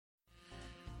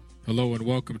Hello and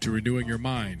welcome to Renewing Your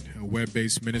Mind, a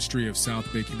web-based ministry of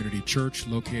South Bay Community Church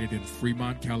located in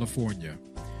Fremont, California.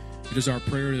 It is our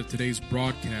prayer that today's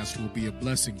broadcast will be a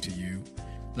blessing to you.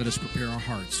 Let us prepare our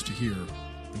hearts to hear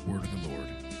the word of the Lord.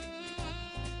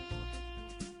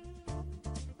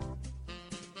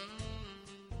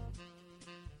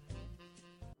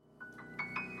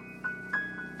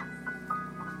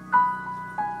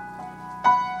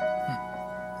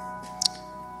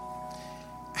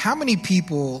 How many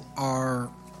people are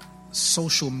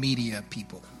social media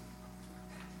people?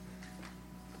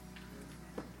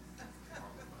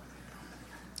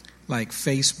 Like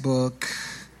Facebook,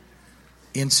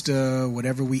 Insta,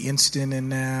 whatever we instant in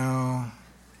now,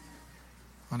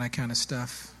 all that kind of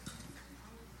stuff.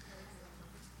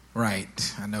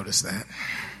 Right, I noticed that.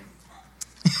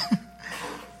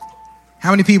 How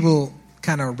many people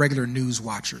kind of regular news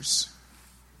watchers?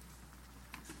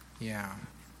 Yeah.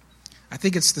 I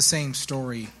think it's the same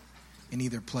story in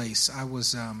either place. I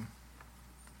was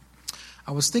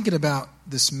thinking about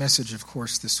this message, of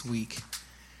course, this week,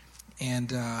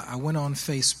 and I went on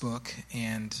Facebook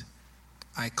and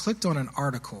I clicked on an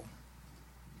article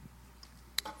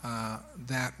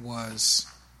that was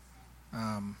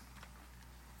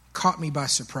caught me by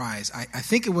surprise. I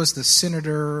think it was the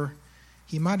senator.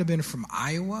 He might have been from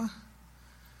Iowa.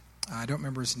 I don't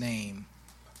remember his name.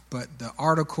 But the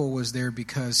article was there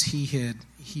because he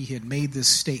had made this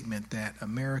statement that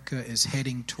America is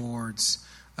heading towards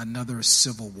another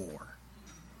civil war.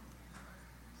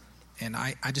 And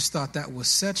I just thought that was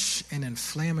such an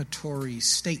inflammatory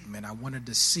statement. I wanted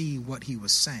to see what he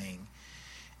was saying.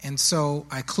 And so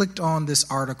I clicked on this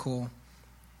article,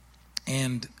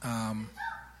 and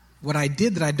what I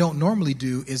did that I don't normally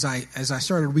do is as I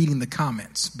started reading the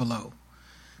comments below.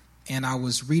 And I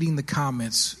was reading the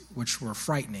comments, which were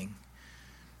frightening.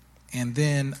 And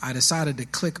then I decided to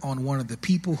click on one of the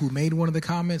people who made one of the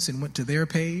comments and went to their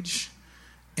page.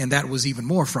 And that was even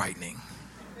more frightening.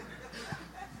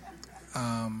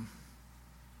 And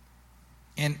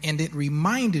it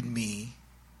reminded me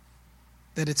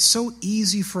that it's so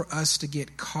easy for us to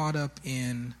get caught up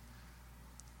in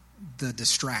the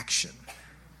distraction,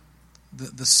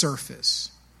 the surface.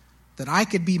 That I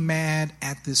could be mad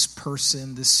at this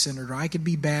person, this senator. I could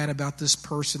be bad about this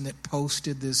person that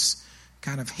posted this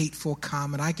kind of hateful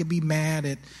comment. I could be mad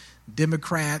at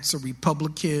Democrats or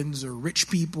Republicans or rich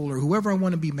people or whoever I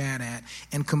want to be mad at,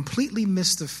 and completely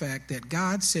miss the fact that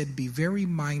God said, be very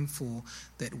mindful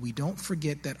that we don't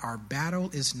forget that our battle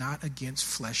is not against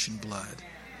flesh and blood,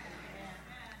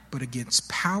 but against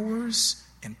powers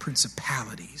and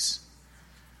principalities.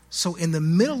 So in the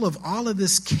middle of all of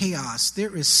this chaos,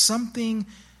 there is something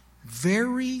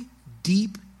very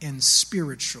deep and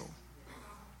spiritual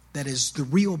that is the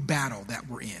real battle that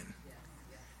we're in.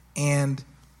 And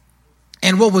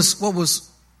what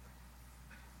was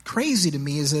crazy to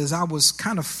me is as I was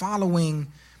kind of following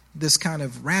this kind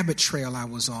of rabbit trail I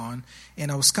was on,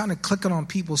 and I was kind of clicking on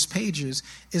people's pages,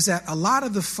 is that a lot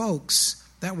of the folks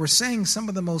that were saying some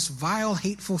of the most vile,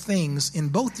 hateful things in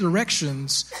both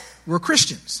directions were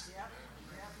Christians.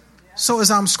 So as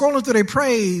I'm scrolling through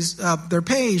their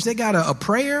page, they got a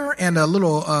prayer and a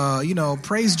little,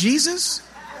 praise Jesus.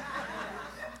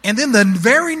 And then the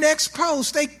very next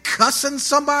post, they cussing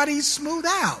somebody smooth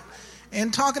out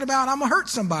and talking about, I'm going to hurt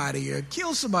somebody or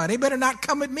kill somebody. They better not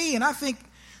come at me. And I think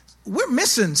we're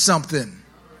missing something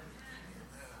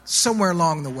somewhere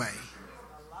along the way.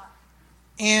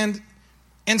 And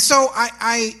so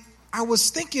I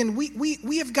was thinking,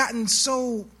 we have gotten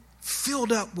so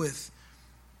filled up with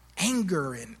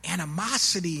anger and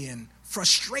animosity and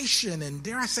frustration and,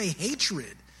 dare I say,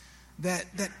 hatred that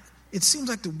it seems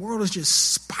like the world is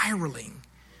just spiraling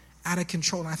out of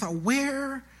control. And I thought,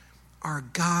 where are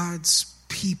God's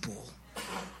people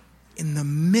in the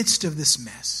midst of this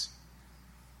mess?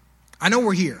 I know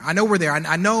we're here. I know we're there.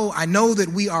 I know that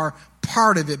we are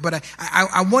part of it, but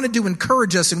I wanted to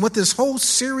encourage us, and what this whole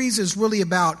series is really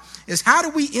about is how do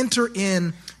we enter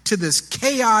into this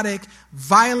chaotic,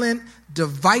 violent,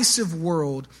 divisive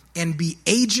world and be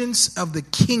agents of the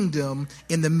kingdom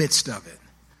in the midst of it?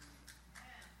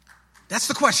 That's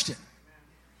the question.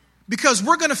 Because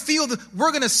we're going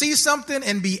to see something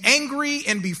and be angry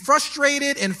and be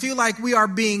frustrated and feel like we are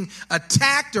being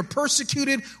attacked or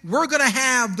persecuted. We're going to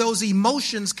have those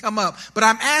emotions come up. But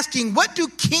I'm asking, what do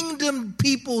kingdom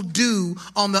people do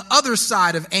on the other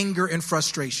side of anger and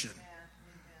frustration?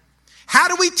 How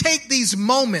do we take these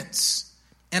moments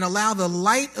and allow the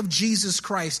light of Jesus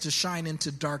Christ to shine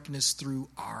into darkness through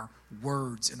our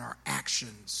words and our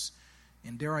actions?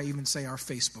 And dare I even say our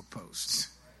Facebook posts?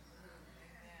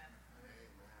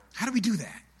 How do we do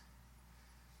that?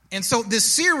 And so this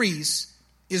series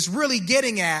is really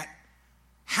getting at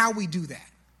how we do that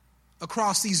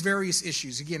across these various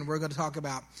issues. Again, we're going to talk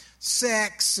about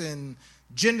sex and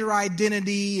gender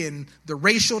identity and the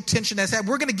racial tension that's happened.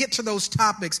 We're going to get to those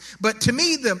topics. But to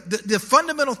me, the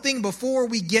fundamental thing before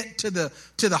we get to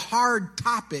the hard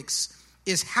topics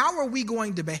is how are we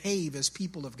going to behave as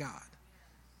people of God?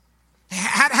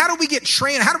 How do we get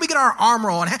trained? How do we get our armor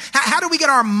on? How do we get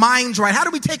our minds right? How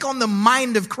do we take on the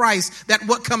mind of Christ that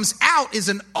what comes out is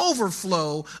an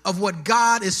overflow of what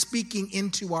God is speaking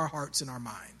into our hearts and our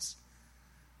minds?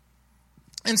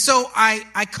 And so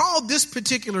I called this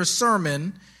particular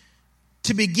sermon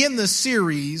to begin the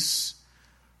series,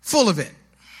 Full of It.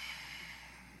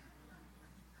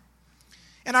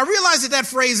 And I realize that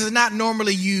phrase is not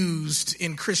normally used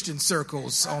in Christian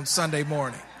circles on Sunday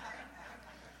morning.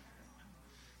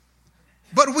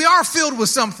 But we are filled with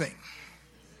something.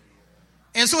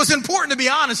 And so it's important to be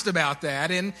honest about that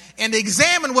and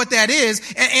examine what that is.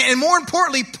 And more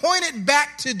importantly, point it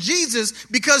back to Jesus,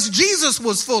 because Jesus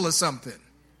was full of something.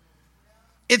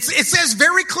 It says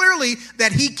very clearly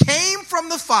that he came from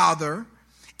the Father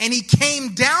and he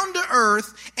came down to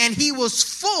earth and he was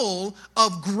full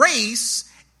of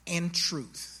grace and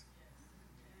truth.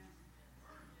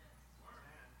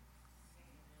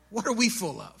 What are we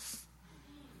full of?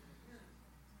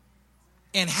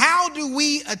 And how do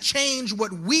we change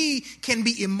what we can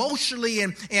be emotionally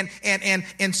and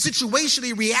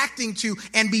situationally reacting to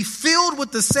and be filled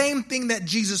with the same thing that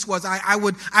Jesus was? I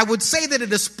would say that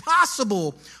it is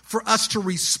possible for us to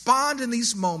respond in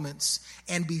these moments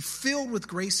and be filled with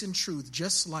grace and truth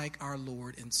just like our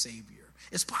Lord and Savior.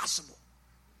 It's possible.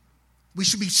 We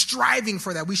should be striving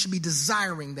for that. We should be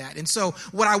desiring that. And so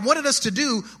what I wanted us to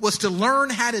do was to learn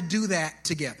how to do that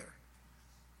together,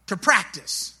 to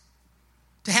practice,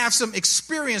 to have some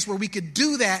experience where we could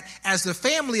do that as the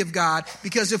family of God,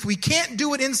 because if we can't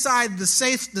do it inside the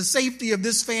safety of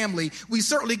this family, we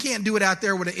certainly can't do it out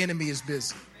there where the enemy is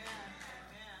busy.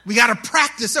 We got to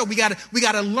practice. So we got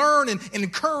to learn and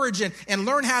encourage and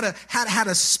learn how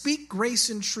to speak grace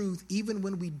and truth even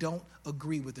when we don't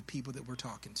agree with the people that we're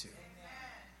talking to.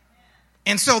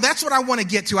 And so that's what I want to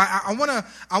get to. I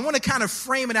want to kind of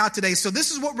frame it out today. So this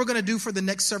is what we're going to do for the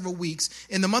next several weeks.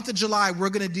 In the month of July,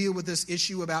 we're going to deal with this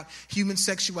issue about human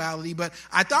sexuality. But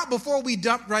I thought before we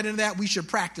jump right into that, we should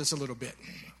practice a little bit.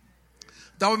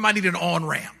 Thought we might need an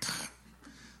on-ramp.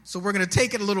 So we're going to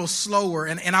take it a little slower.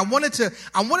 And I wanted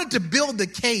to build the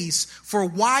case for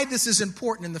why this is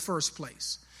important in the first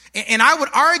place. And I would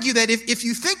argue that if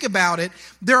you think about it,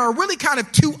 there are really kind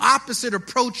of two opposite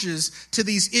approaches to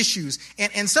these issues.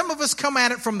 And some of us come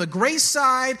at it from the grace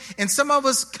side, and some of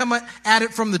us come at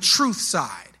it from the truth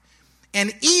side.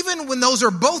 And even when those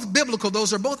are both biblical,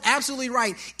 those are both absolutely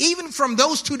right, even from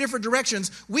those two different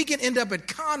directions, we can end up at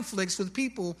conflicts with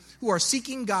people who are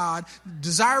seeking God,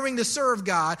 desiring to serve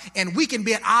God, and we can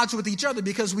be at odds with each other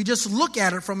because we just look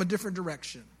at it from a different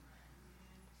direction.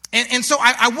 And so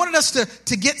I wanted us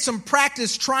to get some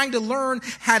practice trying to learn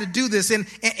how to do this. And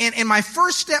my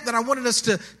first step that I wanted us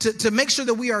to make sure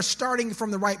that we are starting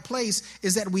from the right place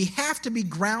is that we have to be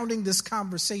grounding this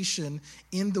conversation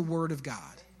in the Word of God.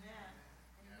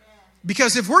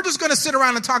 Because if we're just going to sit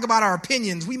around and talk about our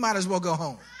opinions, we might as well go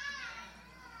home.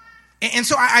 And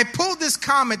so I pulled this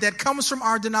comment that comes from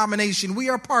our denomination. We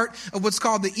are part of what's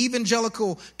called the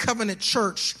Evangelical Covenant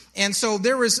Church. And so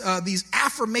there is these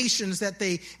affirmations that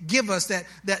they give us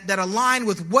that align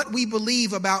with what we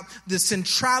believe about the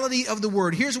centrality of the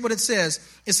Word. Here's what it says.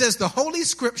 It says, the Holy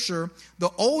Scripture, the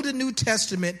Old and New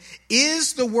Testament,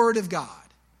 is the Word of God.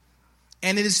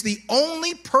 And it is the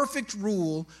only perfect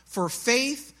rule for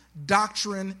faith,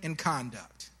 doctrine, and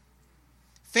conduct.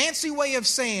 Fancy way of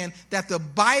saying that the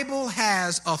Bible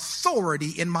has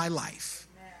authority in my life.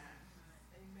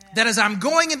 Amen. That as I'm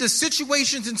going into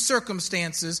situations and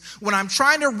circumstances, when I'm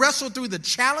trying to wrestle through the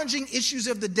challenging issues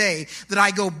of the day, that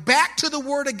I go back to the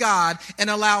Word of God and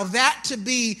allow that to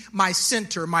be my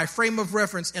center, my frame of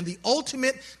reference, and the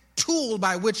ultimate tool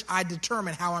by which I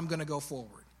determine how I'm going to go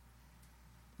forward.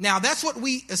 Now, that's what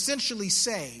we essentially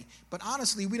say, but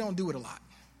honestly, we don't do it a lot.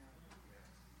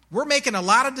 We're making a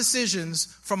lot of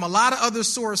decisions from a lot of other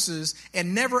sources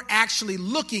and never actually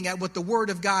looking at what the Word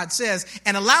of God says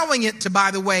and allowing it to,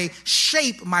 by the way,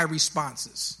 shape my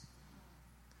responses.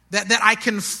 That I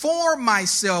conform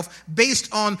myself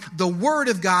based on the Word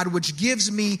of God, which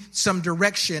gives me some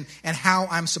direction and how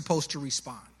I'm supposed to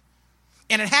respond.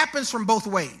 And it happens from both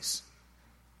ways.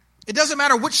 It doesn't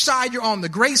matter which side you're on, the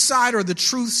grace side or the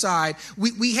truth side.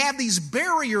 We have these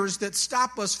barriers that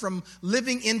stop us from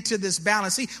living into this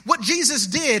balance. See, what Jesus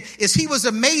did is he was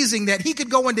amazing that he could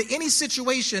go into any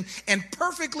situation and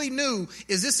perfectly knew,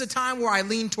 is this a time where I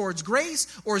lean towards grace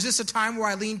or is this a time where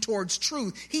I lean towards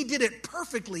truth? He did it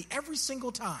perfectly every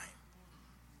single time.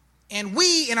 And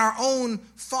we, in our own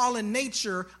fallen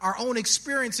nature, our own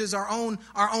experiences, our own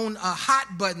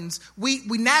hot buttons, we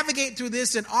navigate through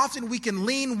this, and often we can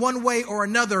lean one way or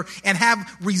another and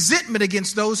have resentment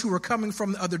against those who are coming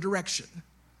from the other direction.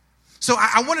 So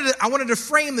I wanted to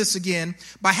frame this again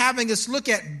by having us look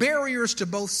at barriers to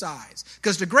both sides.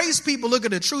 Because the grace people look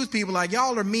at the truth people like,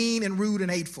 y'all are mean and rude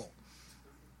and hateful.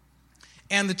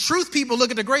 And the truth people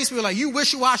look at the grace people like, you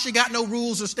wishy-washy, got no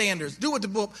rules or standards. Do what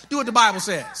the Bible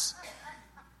says.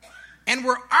 And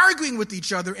we're arguing with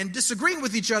each other and disagreeing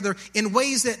with each other in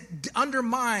ways that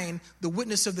undermine the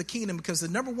witness of the kingdom, because the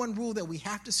number one rule that we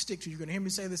have to stick to, you're going to hear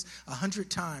me say this 100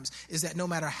 times, is that no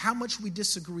matter how much we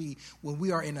disagree, when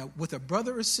we are with a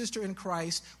brother or sister in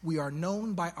Christ, we are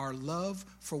known by our love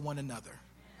for one another.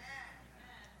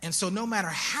 And so no matter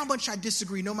how much I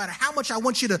disagree, no matter how much I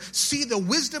want you to see the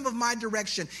wisdom of my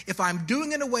direction, if I'm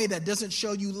doing it in a way that doesn't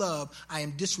show you love, I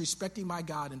am disrespecting my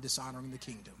God and dishonoring the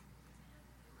kingdom.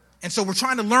 And so we're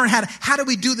trying to learn how do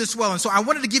we do this well. And so I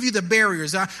wanted to give you the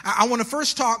barriers. I want to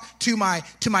first talk to my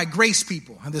grace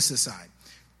people on this side.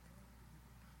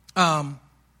 And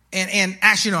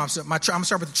actually, no, I'm going to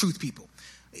start with the truth people.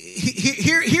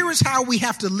 Here is how we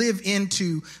have to live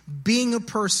into being a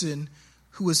person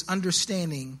who is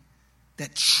understanding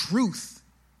that truth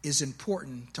is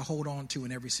important to hold on to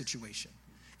in every situation.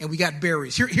 And we got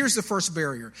barriers. Here's the first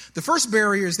barrier. The first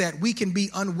barrier is that we can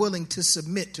be unwilling to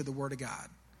submit to the word of God.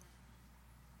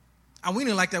 We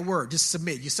didn't like that word, just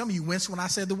submit. Some of you winced when I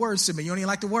said the word submit. You don't even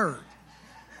like the word.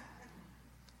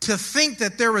 To think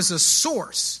that there is a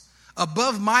source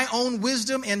above my own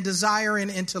wisdom and desire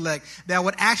and intellect that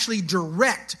would actually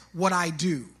direct what I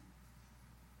do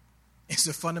is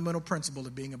a fundamental principle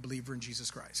of being a believer in Jesus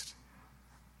Christ.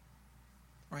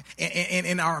 Right?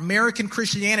 And our American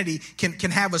Christianity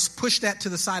can have us push that to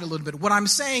the side a little bit. What I'm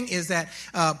saying is that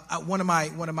one of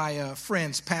my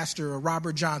friends, Pastor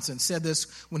Robert Johnson, said this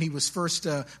when he was first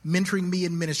mentoring me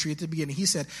in ministry at the beginning. He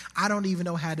said, I don't even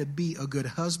know how to be a good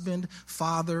husband,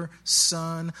 father,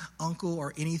 son, uncle,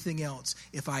 or anything else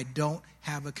if I don't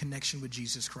have a connection with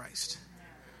Jesus Christ.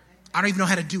 I don't even know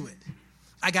how to do it.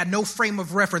 I got no frame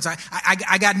of reference.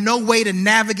 I got no way to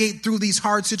navigate through these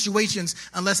hard situations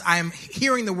unless I am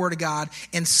hearing the word of God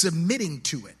and submitting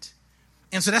to it.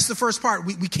 And so that's the first part.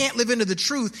 We can't live into the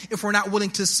truth if we're not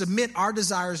willing to submit our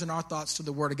desires and our thoughts to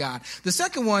the word of God. The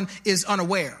second one is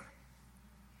unaware.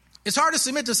 It's hard to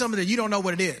submit to something that you don't know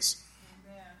what it is.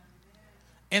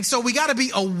 And so we got to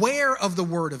be aware of the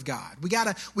word of God. We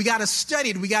got to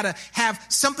study it. We got to have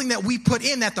something that we put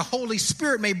in that the Holy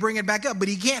Spirit may bring it back up, but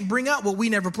he can't bring up what we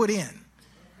never put in.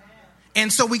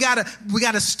 And so we got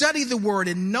to study the word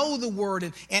and know the word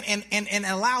and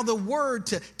allow the word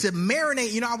to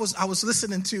marinate. You know, I was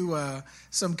listening to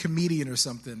some comedian or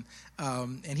something,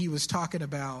 and he was talking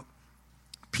about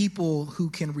people who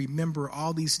can remember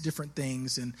all these different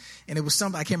things. And it was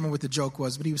something, I can't remember what the joke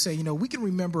was, but he was saying, you know, we can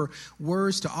remember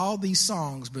words to all these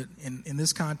songs, but in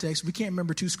this context, we can't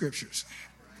remember 2 scriptures.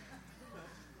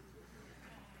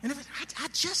 And I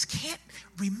just can't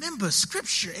remember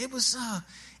scripture. It was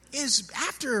is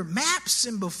after maps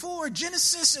and before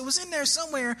Genesis. It was in there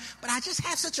somewhere, but I just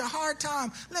had such a hard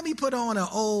time. Let me put on an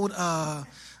old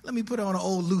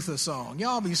Luther song.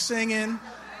 Y'all be singing.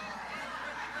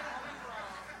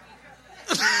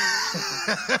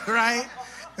 Right?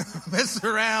 Mess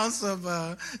around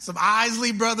some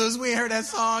Isley Brothers. We ain't heard that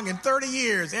song in 30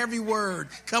 years. Every word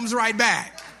comes right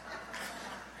back.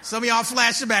 Some of y'all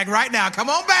flashing back right now. Come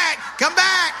on back. Come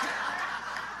back.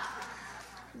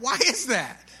 Why is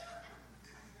that?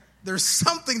 There's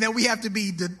something that we have to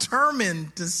be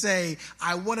determined to say,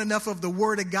 I want enough of the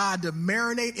word of God to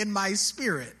marinate in my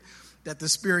spirit that the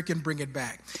Spirit can bring it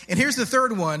back. And here's the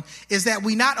third one, is that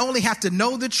we not only have to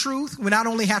know the truth, we not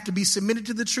only have to be submitted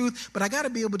to the truth, but I got to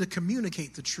be able to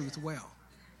communicate the truth well.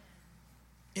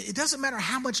 It doesn't matter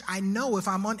how much I know if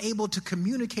I'm unable to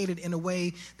communicate it in a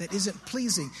way that isn't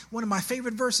pleasing. One of my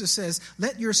favorite verses says,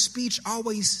 let your speech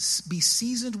always be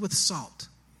seasoned with salt.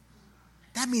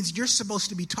 That means you're supposed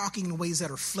to be talking in ways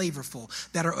that are flavorful,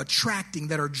 that are attracting,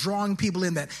 that are drawing people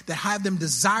in, that have them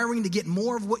desiring to get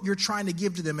more of what you're trying to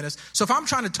give to them. So if I'm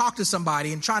trying to talk to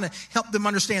somebody and trying to help them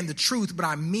understand the truth, but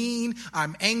I'm mean,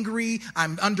 I'm angry,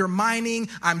 I'm undermining,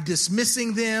 I'm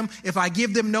dismissing them, if I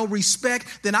give them no respect,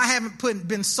 then I haven't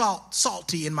been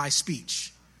salty in my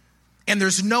speech. And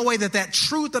there's no way that that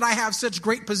truth that I have such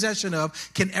great possession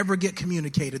of can ever get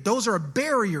communicated. Those are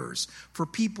barriers for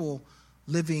people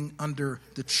living under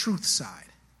the truth side.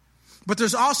 But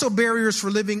there's also barriers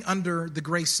for living under the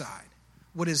grace side.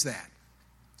 What is that?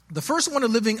 The first one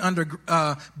of living under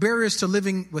barriers to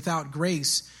living without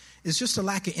grace is just a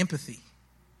lack of empathy.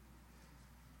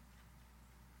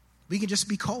 We can just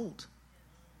be cold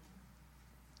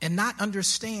and not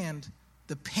understand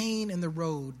the pain and the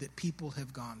road that people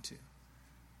have gone to.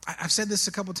 I've said this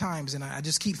a couple times, and I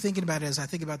just keep thinking about it as I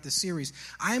think about this series.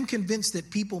 I am convinced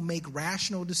that people make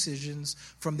rational decisions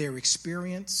from their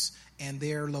experience and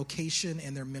their location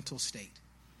and their mental state.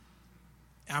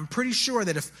 I'm pretty sure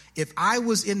that if I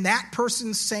was in that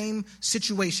person's same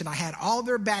situation, I had all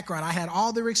their background, I had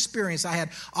all their experience, I had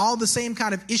all the same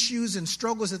kind of issues and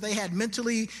struggles that they had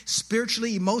mentally,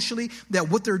 spiritually, emotionally, that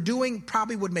what they're doing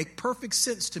probably would make perfect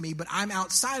sense to me, but I'm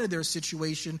outside of their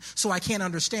situation, so I can't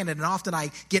understand it. And often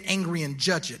I get angry and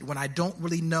judge it when I don't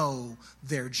really know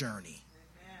their journey.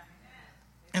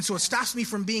 And so it stops me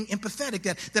from being empathetic,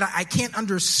 that I can't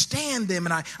understand them,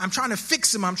 and I'm trying to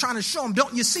fix them. I'm trying to show them,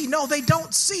 don't you see? No, they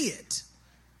don't see it.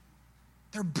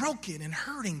 They're broken and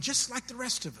hurting just like the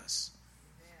rest of us.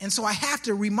 And so I have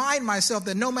to remind myself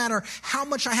that no matter how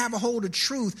much I have a hold of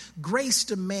truth, grace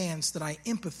demands that I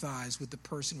empathize with the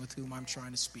person with whom I'm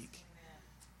trying to speak.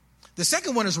 The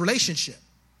second one is relationship.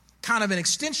 Kind of an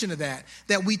extension of that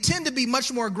we tend to be much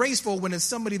more graceful when it's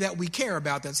somebody that we care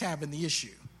about that's having the issue.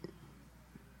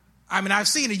 I mean, I've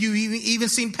seen it. You even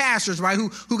seen pastors, right, who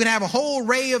can have a whole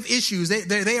array of issues.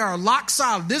 They are lock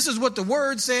solid. This is what the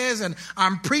word says, and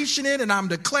I'm preaching it, and I'm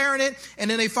declaring it. And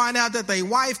then they find out that their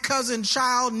wife, cousin,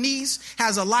 child, niece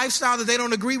has a lifestyle that they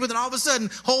don't agree with, and all of a sudden,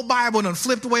 whole Bible done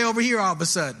flipped away over here all of a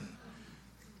sudden.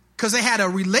 Because they had a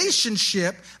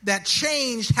relationship that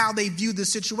changed how they viewed the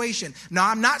situation. Now,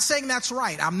 I'm not saying that's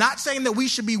right. I'm not saying that we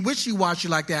should be wishy-washy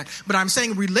like that. But I'm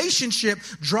saying relationship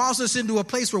draws us into a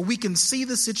place where we can see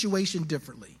the situation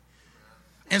differently.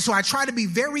 And so I try to be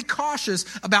very cautious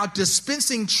about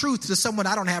dispensing truth to someone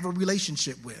I don't have a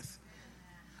relationship with.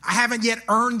 I haven't yet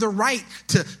earned the right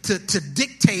to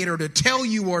dictate or to tell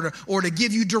you or to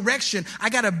give you direction.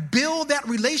 I got to build that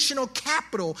relational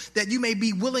capital that you may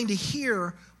be willing to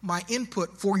hear my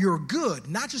input for your good,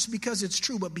 not just because it's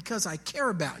true, but because I care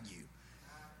about you.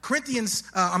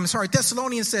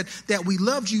 Thessalonians said that we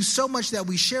loved you so much that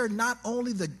we shared not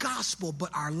only the gospel,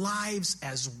 but our lives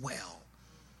as well.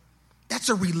 That's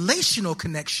a relational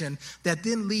connection that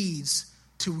then leads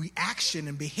to reaction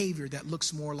and behavior that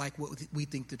looks more like what we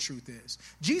think the truth is.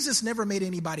 Jesus never made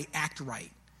anybody act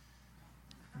right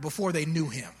before they knew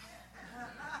him.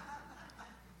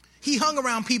 He hung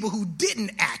around people who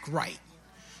didn't act right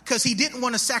because he didn't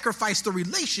want to sacrifice the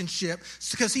relationship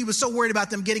because he was so worried about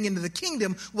them getting into the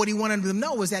kingdom. What he wanted them to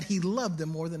know was that he loved them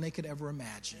more than they could ever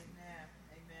imagine.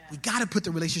 Amen. We got to put the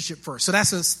relationship first. So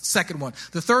that's the second one.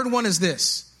 The third one is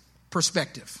this: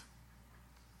 perspective.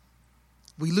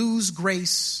 We lose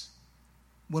grace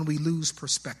when we lose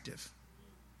perspective.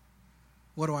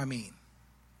 What do I mean?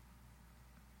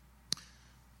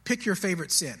 Pick your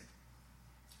favorite sin.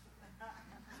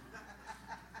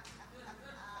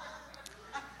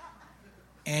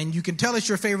 And you can tell it's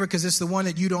your favorite because it's the one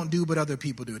that you don't do but other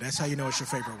people do. That's how you know it's your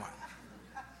favorite one.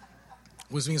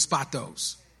 Was we can spot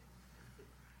those.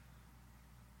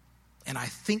 And I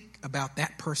think about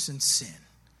that person's sin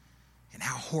and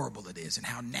how horrible it is and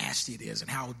how nasty it is and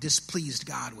how displeased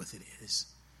God with it is.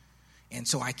 And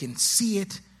so I can see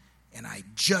it and I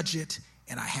judge it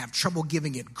and I have trouble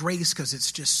giving it grace because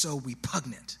it's just so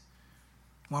repugnant.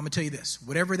 Well, I'm going to tell you this.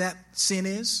 Whatever that sin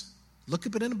is, look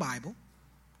up it in the Bible.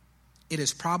 It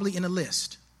is probably in a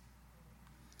list.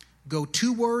 Go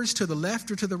 2 words to the left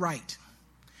or to the right,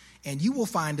 and you will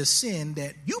find a sin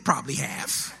that you probably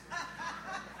have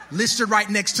listed right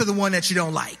next to the one that you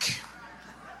don't like.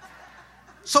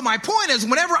 So my point is,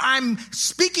 whenever I'm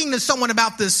speaking to someone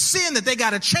about this sin that they got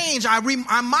to change,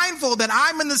 I'm mindful that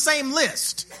I'm in the same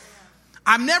list.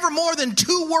 I'm never more than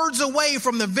 2 words away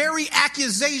from the very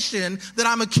accusation that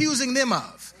I'm accusing them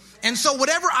of. And so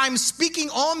whatever I'm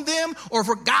speaking on them, or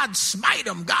for God smite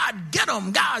them, God get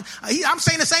them, I'm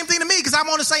saying the same thing to me because I'm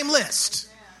on the same list.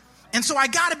 And so I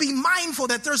got to be mindful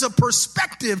that there's a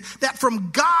perspective that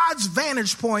from God's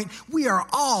vantage point, we are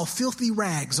all filthy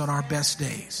rags on our best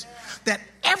days. That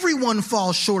everyone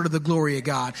falls short of the glory of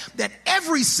God. That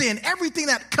every sin, everything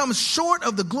that comes short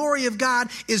of the glory of God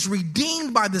is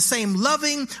redeemed by the same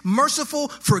loving, merciful,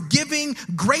 forgiving,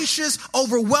 gracious,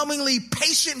 overwhelmingly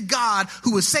patient God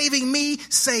who is saving me,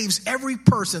 saves every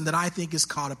person that I think is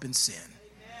caught up in sin.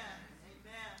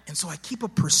 Amen. And so I keep a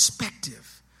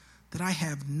perspective that I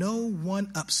have no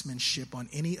one-upsmanship on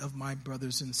any of my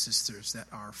brothers and sisters that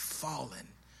are fallen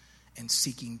and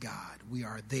seeking God. We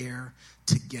are there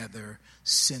together,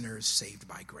 sinners saved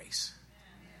by grace.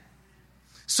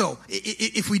 So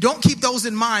if we don't keep those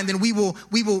in mind, then we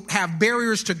will have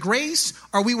barriers to grace,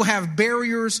 or we will have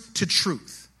barriers to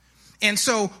truth. And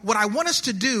so what I want us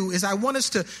to do is I want us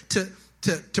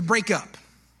to break up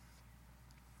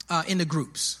into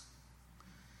groups.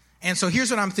 And so here's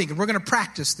what I'm thinking. We're going to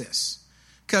practice this,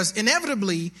 because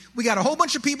inevitably we got a whole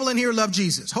bunch of people in here who love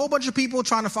Jesus, a whole bunch of people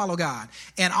trying to follow God,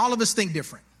 and all of us think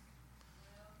different.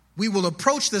 We will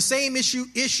approach the same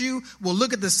issue, we'll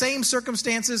look at the same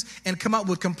circumstances and come up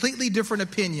with completely different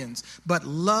opinions. But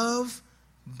love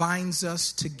binds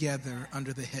us together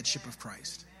under the headship of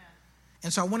Christ.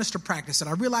 And so I want us to practice it.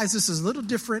 I realize this is a little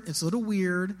different, it's a little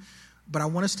weird, but I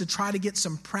want us to try to get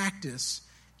some practice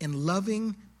in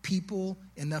loving people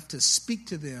enough to speak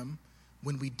to them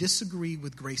when we disagree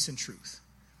with grace and truth.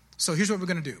 So here's what we're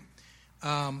going to do.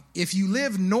 If you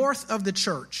live north of the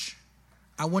church,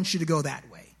 I want you to go that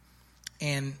way.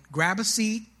 And grab a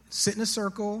seat, sit in a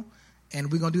circle,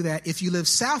 and we're going to do that. If you live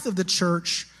south of the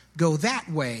church, go that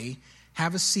way,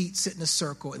 have a seat, sit in a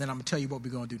circle, and then I'm going to tell you what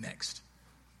we're going to do next.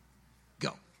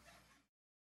 Go.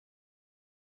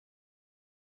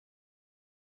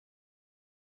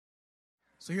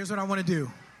 So here's what I want to do.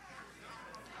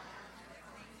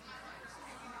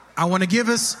 I want to give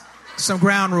us some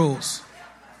ground rules,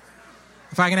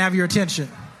 if I can have your attention.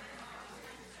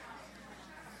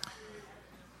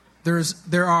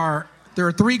 There are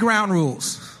 3 ground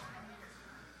rules.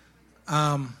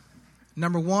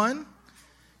 Number 1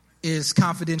 is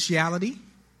confidentiality.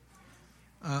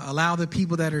 Allow the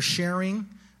people that are sharing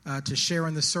to share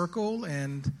in the circle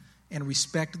and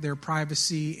respect their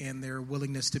privacy and their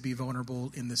willingness to be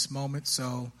vulnerable in this moment.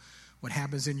 So what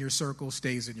happens in your circle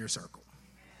stays in your circle.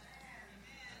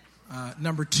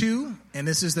 Number 2, and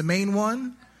this is the main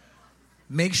one,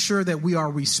 make sure that we are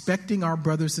respecting our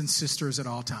brothers and sisters at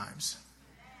all times.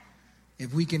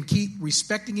 If we can keep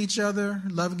respecting each other,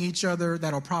 loving each other,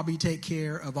 that'll probably take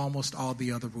care of almost all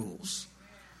the other rules.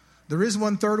 There is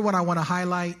one third one I want to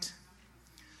highlight.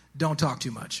 Don't talk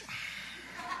too much.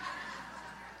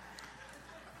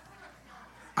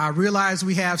 I realize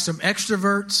we have some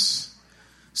extroverts,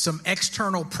 some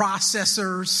external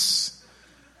processors,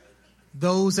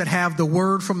 those that have the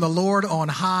word from the Lord on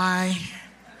high.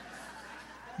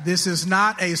 This is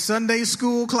not a Sunday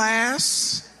school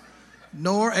class,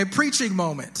 nor a preaching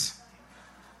moment.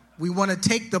 We want to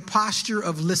take the posture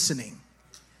of listening.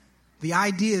 The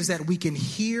idea is that we can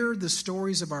hear the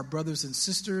stories of our brothers and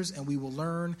sisters, and we will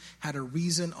learn how to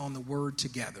reason on the word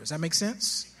together. Does that make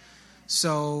sense?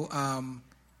 So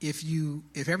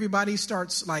if everybody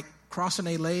starts like crossing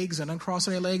their legs and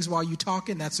uncrossing their legs while you're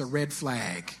talking, that's a red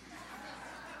flag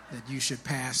that you should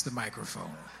pass the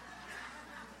microphone.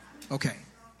 Okay.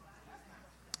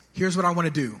 Here's what I want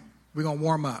to do. We're going to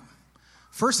warm up.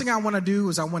 First thing I want to do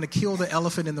is I want to kill the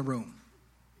elephant in the room.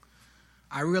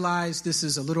 I realize this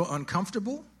is a little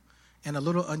uncomfortable and a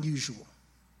little unusual.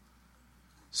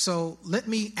 So let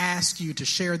me ask you to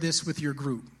share this with your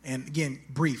group. And again,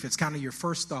 brief, it's kind of your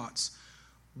first thoughts.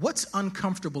 What's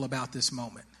uncomfortable about this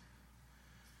moment?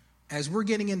 As we're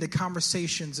getting into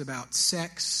conversations about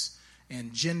sex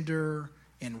and gender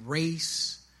and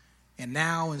race, and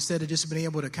now, instead of just being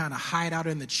able to kind of hide out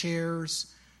in the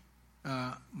chairs,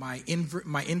 my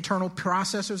internal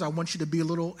processors, I want you to be a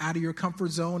little out of your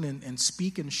comfort zone and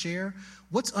speak and share.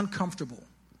 What's uncomfortable?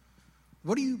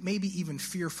 What are you maybe even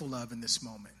fearful of in this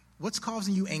moment? What's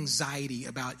causing you anxiety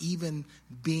about even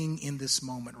being in this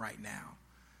moment right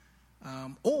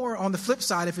now? Or on the flip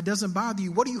side, if it doesn't bother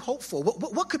you, what are you hopeful?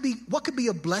 What could be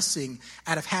a blessing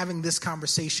out of having this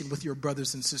conversation with your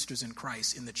brothers and sisters in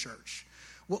Christ in the church?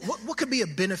 What could be a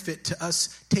benefit to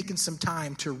us taking some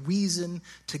time to reason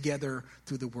together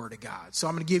through the Word of God? So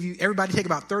I'm going to give you, everybody take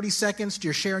about 30 seconds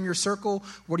to share in your circle.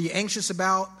 What are you anxious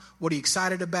about? What are you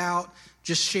excited about?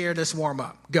 Just share this warm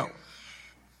up. Go.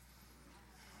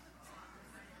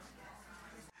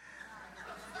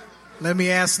 Let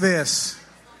me ask this.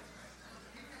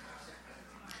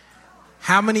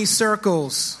 How many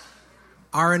circles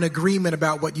are in agreement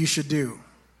about what you should do?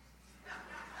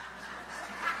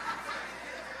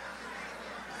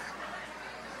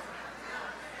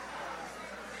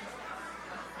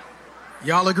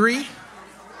 Y'all agree?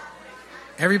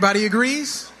 Everybody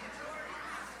agrees?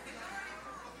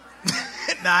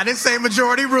 Nah, I didn't say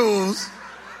majority rules.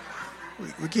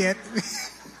 We can't.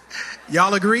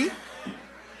 Y'all agree?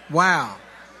 Wow.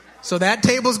 So that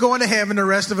table's going to heaven. The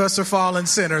rest of us are fallen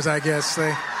sinners, I guess.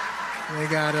 They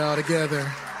got it all together.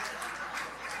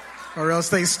 Or else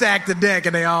they stack the deck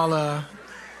and they all...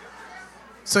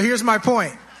 So here's my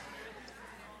point.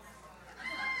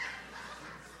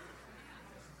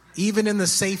 Even in the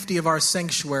safety of our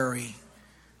sanctuary,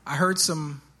 I heard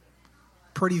some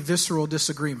pretty visceral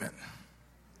disagreement.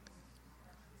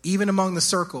 Even among the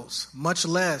circles, much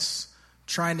less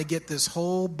trying to get this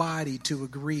whole body to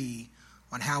agree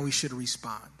on how we should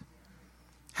respond.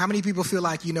 How many people feel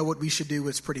like you know what we should do?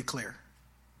 It's pretty clear.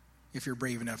 If you're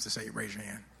brave enough to say it, raise your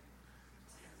hand.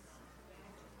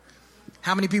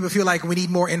 How many people feel like we need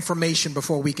more information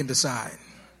before we can decide?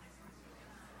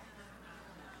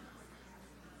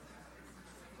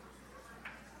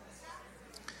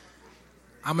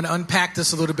 I'm going to unpack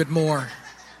this a little bit more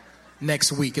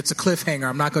next week. It's a cliffhanger.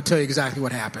 I'm not going to tell you exactly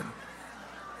what happened.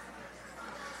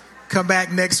 Come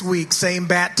back next week, same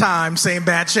bat time, same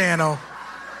bat channel,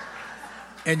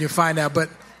 and you'll find out. But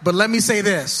let me say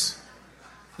this.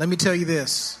 Let me tell you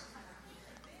this.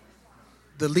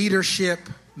 The leadership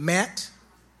met.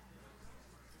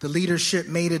 The leadership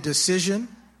made a decision.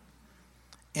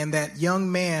 And that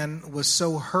young man was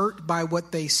so hurt by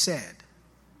what they said,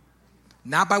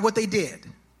 not by what they did.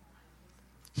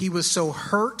 He was so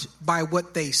hurt by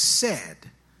what they said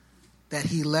that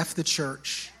he left the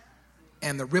church,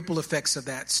 and the ripple effects of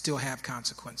that still have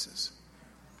consequences.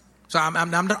 So I'm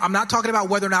not talking about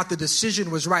whether or not the decision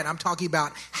was right. I'm talking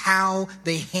about how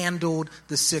they handled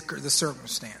the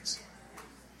circumstance.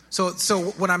 So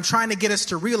what I'm trying to get us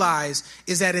to realize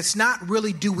is that it's not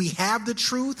really do we have the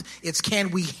truth, it's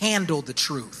can we handle the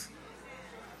truth.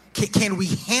 Can we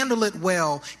handle it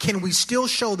well? Can we still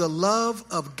show the love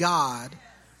of God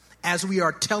as we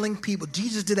are telling people?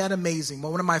 Jesus did that amazing.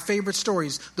 One of my favorite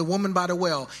stories, the woman by the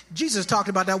well. Jesus talked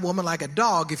about that woman like a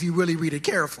dog if you really read it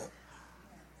careful.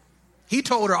 He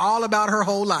told her all about her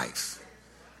whole life,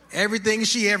 everything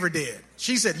she ever did.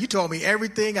 She said, you told me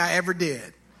everything I ever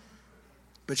did.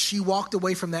 But she walked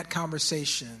away from that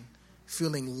conversation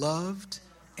feeling loved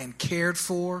and cared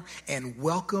for and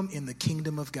welcome in the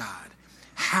kingdom of God.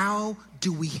 How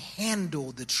do we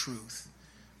handle the truth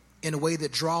in a way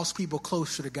that draws people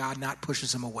closer to God, not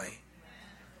pushes them away?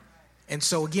 And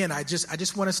so again, I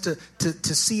just want us to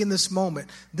see in this moment,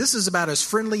 this is about as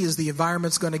friendly as the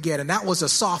environment's going to get. And that was a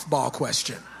softball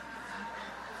question.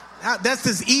 That's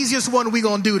the easiest one we're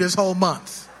going to do this whole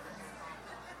month.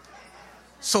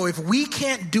 So if we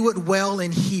can't do it well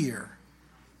in here,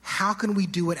 how can we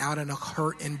do it out in a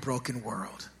hurt and broken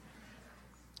world?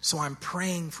 So I'm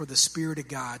praying for the Spirit of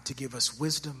God to give us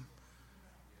wisdom,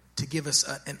 to give us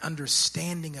an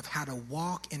understanding of how to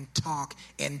walk and talk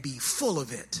and be full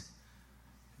of it,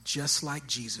 just like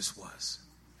Jesus was.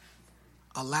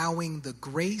 Allowing the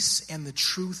grace and the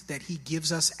truth that he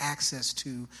gives us access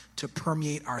to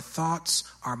permeate our thoughts,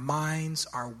 our minds,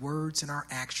 our words, and our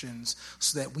actions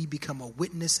so that we become a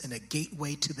witness and a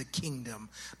gateway to the kingdom,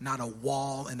 not a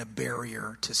wall and a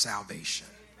barrier to salvation.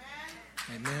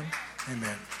 Amen.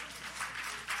 Amen.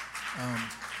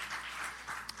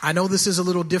 I know this is a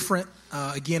little different.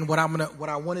 Again, what I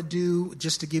want to do,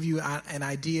 just to give you an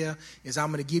idea, is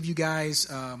I'm going to give you guys,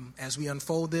 as we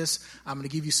unfold this, I'm going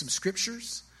to give you some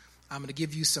scriptures. I'm going to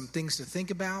give you some things to think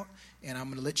about, and I'm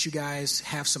going to let you guys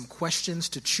have some questions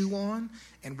to chew on,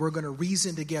 and we're going to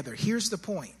reason together. Here's the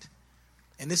point,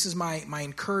 and this is my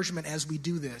encouragement as we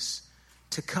do this,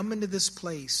 to come into this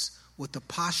place with the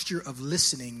posture of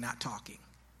listening, not talking.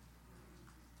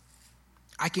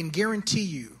 I can guarantee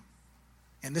you,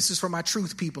 and this is for my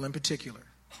truth people in particular,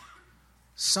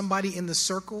 somebody in the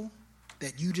circle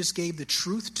that you just gave the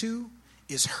truth to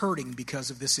is hurting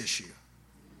because of this issue.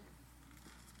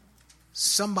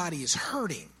 Somebody is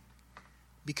hurting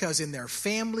because in their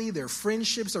family, their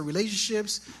friendships, their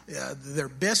relationships, their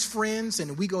best friends,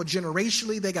 and we go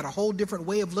generationally, they got a whole different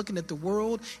way of looking at the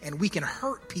world, and we can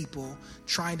hurt people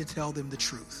trying to tell them the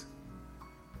truth.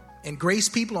 And grace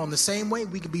people on the same way,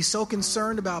 we can be so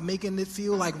concerned about making it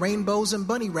feel like rainbows and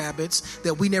bunny rabbits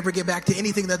that we never get back to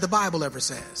anything that the Bible ever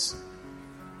says.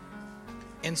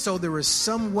 And so there is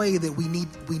some way that we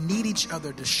need each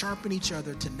other to sharpen each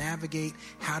other to navigate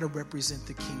how to represent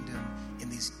the kingdom in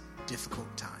these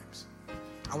difficult times.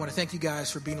 I want to thank you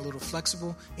guys for being a little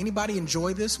flexible. Anybody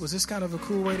enjoy this? Was this kind of a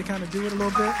cool way to kind of do it a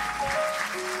little bit?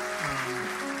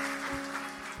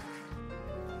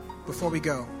 Before we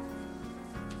go,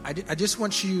 I just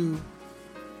want you,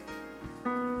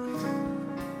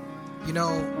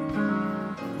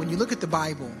 when you look at the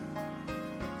Bible,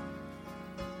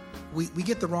 we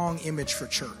get the wrong image for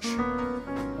church.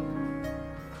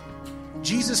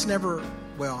 Jesus never,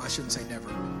 I shouldn't say never.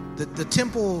 The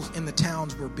temples in the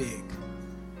towns were big,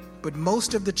 but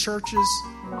most of the churches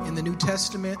in the New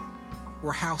Testament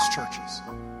were house churches.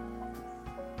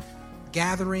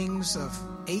 gatherings of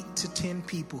 8 to 10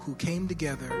 people who came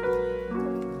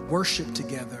together, worshiped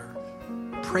together,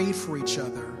 prayed for each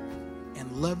other,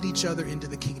 and loved each other into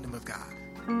the kingdom of God.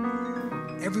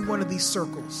 Every one of these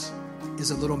circles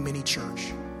is a little mini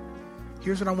church.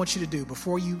 Here's what I want you to do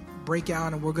before you break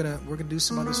out, and we're gonna do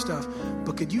some other stuff.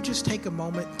 But could you just take a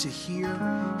moment to hear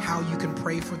how you can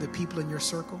pray for the people in your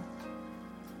circle?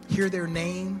 Hear their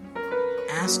name,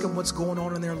 ask them what's going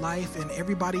on in their life, and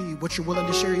everybody, what you're willing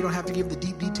to share. You don't have to give the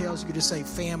deep details. You can just say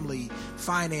family,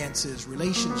 finances,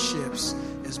 relationships,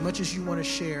 as much as you want to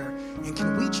share. And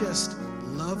can we just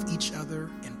love each other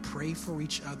and pray for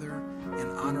each other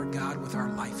and honor God with our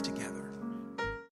life together?